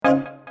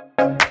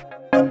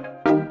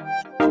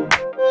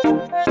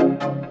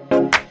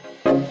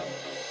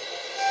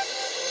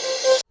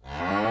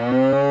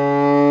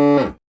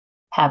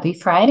Happy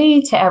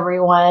Friday to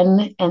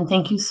everyone, and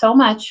thank you so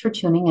much for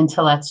tuning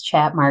into Let's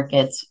Chat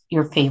Markets,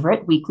 your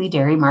favorite weekly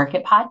dairy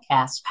market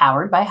podcast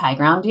powered by High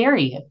Ground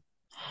Dairy.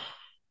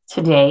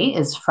 Today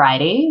is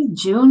Friday,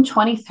 June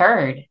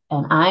 23rd,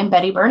 and I'm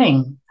Betty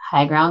Burning,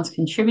 High Ground's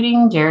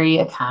contributing dairy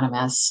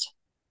economist.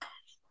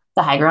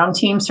 The High Ground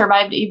team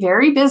survived a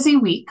very busy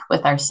week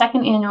with our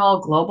second annual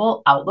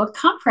Global Outlook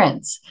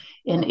Conference,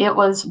 and it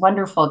was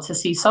wonderful to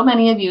see so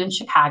many of you in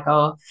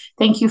Chicago.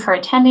 Thank you for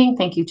attending.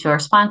 Thank you to our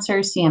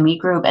sponsors, CME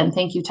Group, and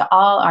thank you to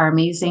all our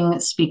amazing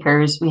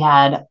speakers. We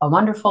had a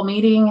wonderful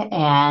meeting,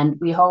 and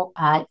we hope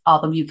all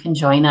of you can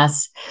join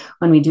us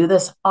when we do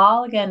this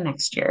all again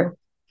next year.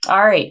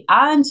 All right,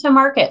 on to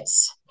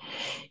markets.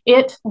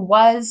 It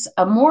was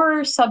a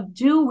more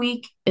subdued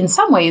week in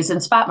some ways in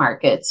spot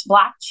markets.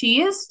 Block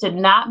cheese did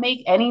not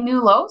make any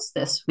new lows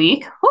this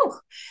week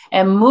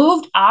and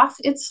moved off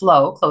its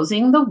low,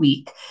 closing the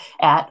week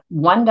at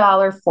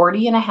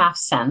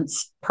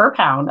 $1.40.5 per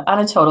pound on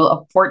a total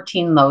of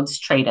 14 loads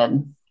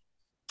traded.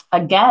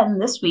 Again,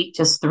 this week,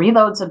 just 3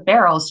 loads of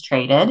barrels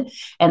traded,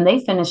 and they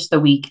finished the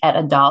week at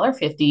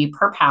 $1.50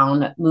 per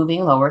pound,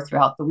 moving lower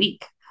throughout the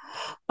week.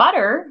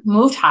 Butter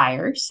moved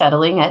higher,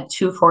 settling at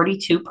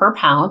 $2.42 per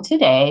pound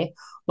today,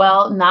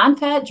 while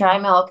non-fat dry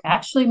milk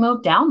actually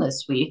moved down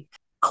this week,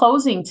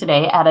 closing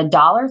today at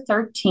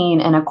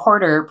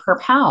 $1.1325 per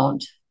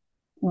pound.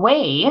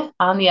 Whey,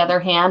 on the other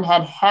hand,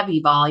 had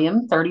heavy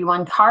volume,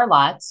 31 car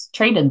lots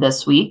traded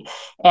this week,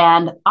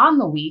 and on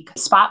the week,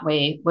 spot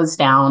whey was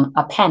down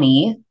a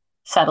penny,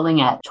 settling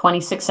at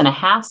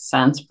 26.5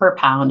 cents per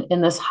pound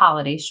in this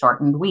holiday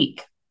shortened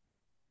week.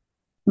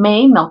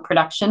 May milk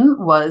production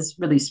was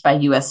released by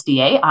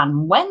USDA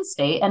on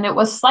Wednesday, and it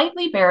was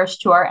slightly bearish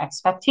to our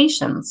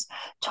expectations.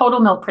 Total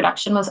milk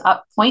production was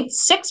up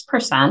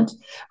 0.6%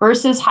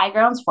 versus High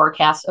Ground's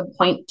forecast of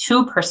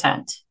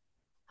 0.2%.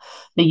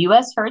 The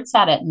U.S. herd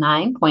sat at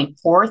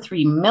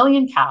 9.43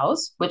 million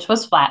cows, which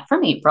was flat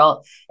from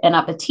April and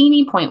up a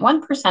teeny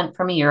 0.1%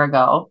 from a year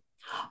ago.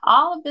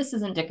 All of this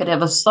is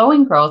indicative of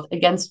slowing growth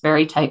against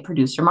very tight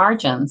producer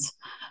margins.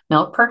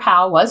 Milk per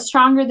cow was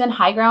stronger than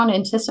High Ground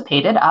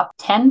anticipated, up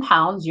 10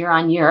 pounds year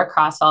on year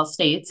across all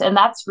states, and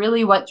that's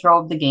really what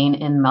drove the gain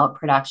in milk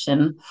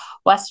production.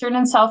 Western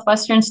and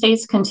southwestern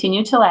states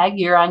continue to lag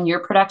year on year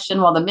production,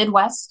 while the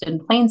Midwest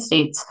and Plain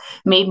states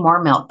made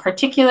more milk,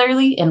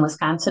 particularly in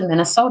Wisconsin,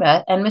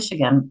 Minnesota, and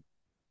Michigan.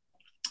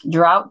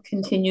 Drought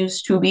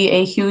continues to be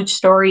a huge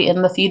story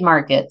in the feed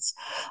markets.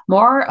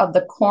 More of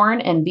the corn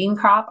and bean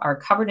crop are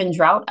covered in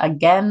drought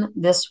again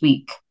this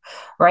week.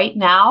 Right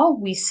now,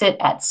 we sit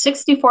at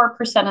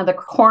 64% of the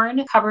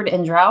corn covered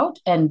in drought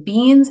and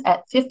beans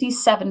at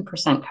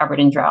 57% covered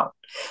in drought.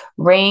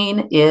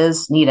 Rain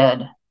is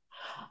needed.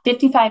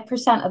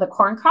 55% of the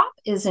corn crop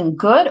is in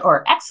good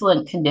or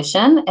excellent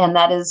condition, and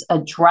that is a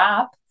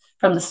drop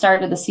from the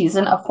start of the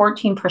season of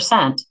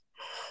 14%.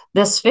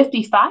 This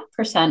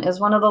 55% is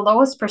one of the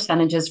lowest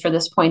percentages for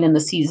this point in the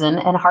season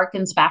and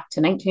harkens back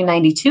to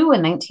 1992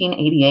 and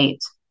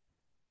 1988.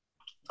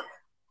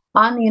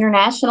 On the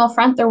international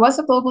front, there was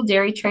a global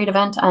dairy trade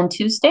event on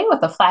Tuesday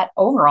with a flat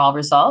overall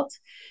result.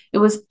 It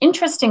was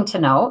interesting to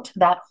note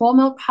that whole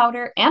milk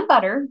powder and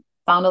butter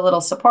found a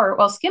little support,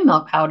 while skim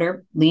milk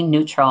powder leaned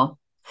neutral.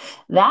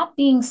 That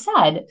being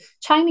said,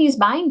 Chinese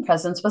buying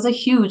presence was a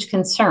huge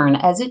concern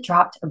as it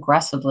dropped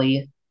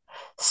aggressively.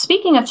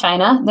 Speaking of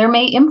China, their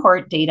May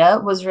import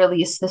data was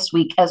released this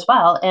week as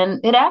well,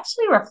 and it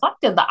actually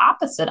reflected the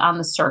opposite on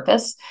the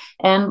surface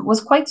and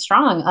was quite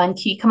strong on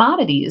key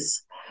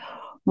commodities.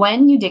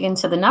 When you dig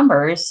into the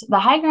numbers, the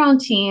High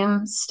Ground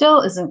team still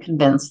isn't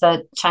convinced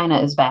that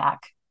China is back.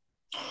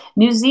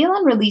 New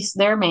Zealand released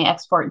their May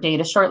export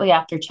data shortly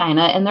after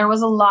China, and there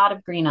was a lot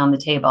of green on the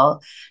table.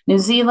 New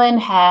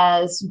Zealand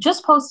has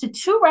just posted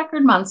 2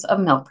 record months of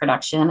milk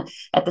production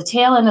at the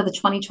tail end of the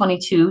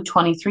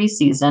 2022-23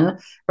 season,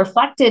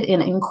 reflected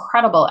in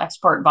incredible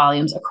export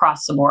volumes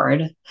across the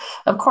board.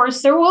 Of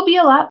course, there will be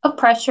a lot of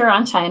pressure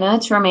on China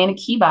to remain a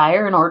key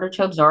buyer in order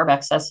to absorb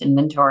excess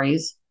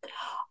inventories.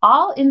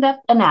 All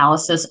in-depth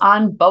analysis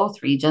on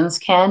both regions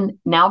can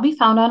now be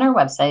found on our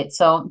website,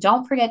 so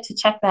don't forget to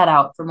check that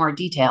out for more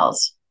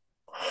details.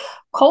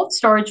 Cold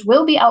storage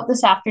will be out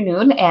this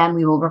afternoon, and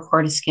we will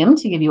record a skim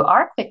to give you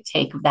our quick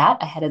take of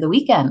that ahead of the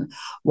weekend.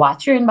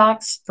 Watch your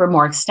inbox for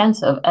more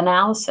extensive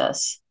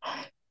analysis.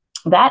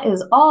 That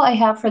is all I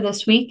have for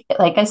this week.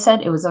 Like I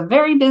said, it was a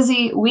very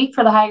busy week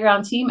for the High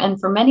Ground team, and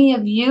for many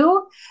of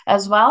you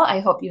as well. I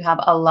hope you have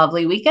a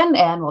lovely weekend,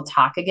 and we'll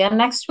talk again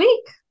next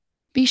week.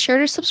 Be sure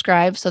to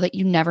subscribe so that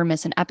you never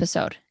miss an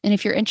episode. And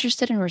if you're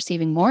interested in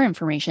receiving more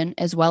information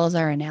as well as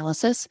our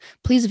analysis,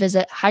 please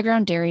visit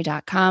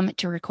highgrounddairy.com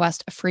to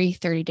request a free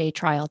 30-day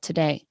trial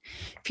today.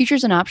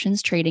 Futures and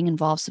options trading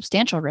involves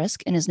substantial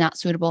risk and is not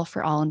suitable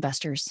for all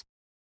investors.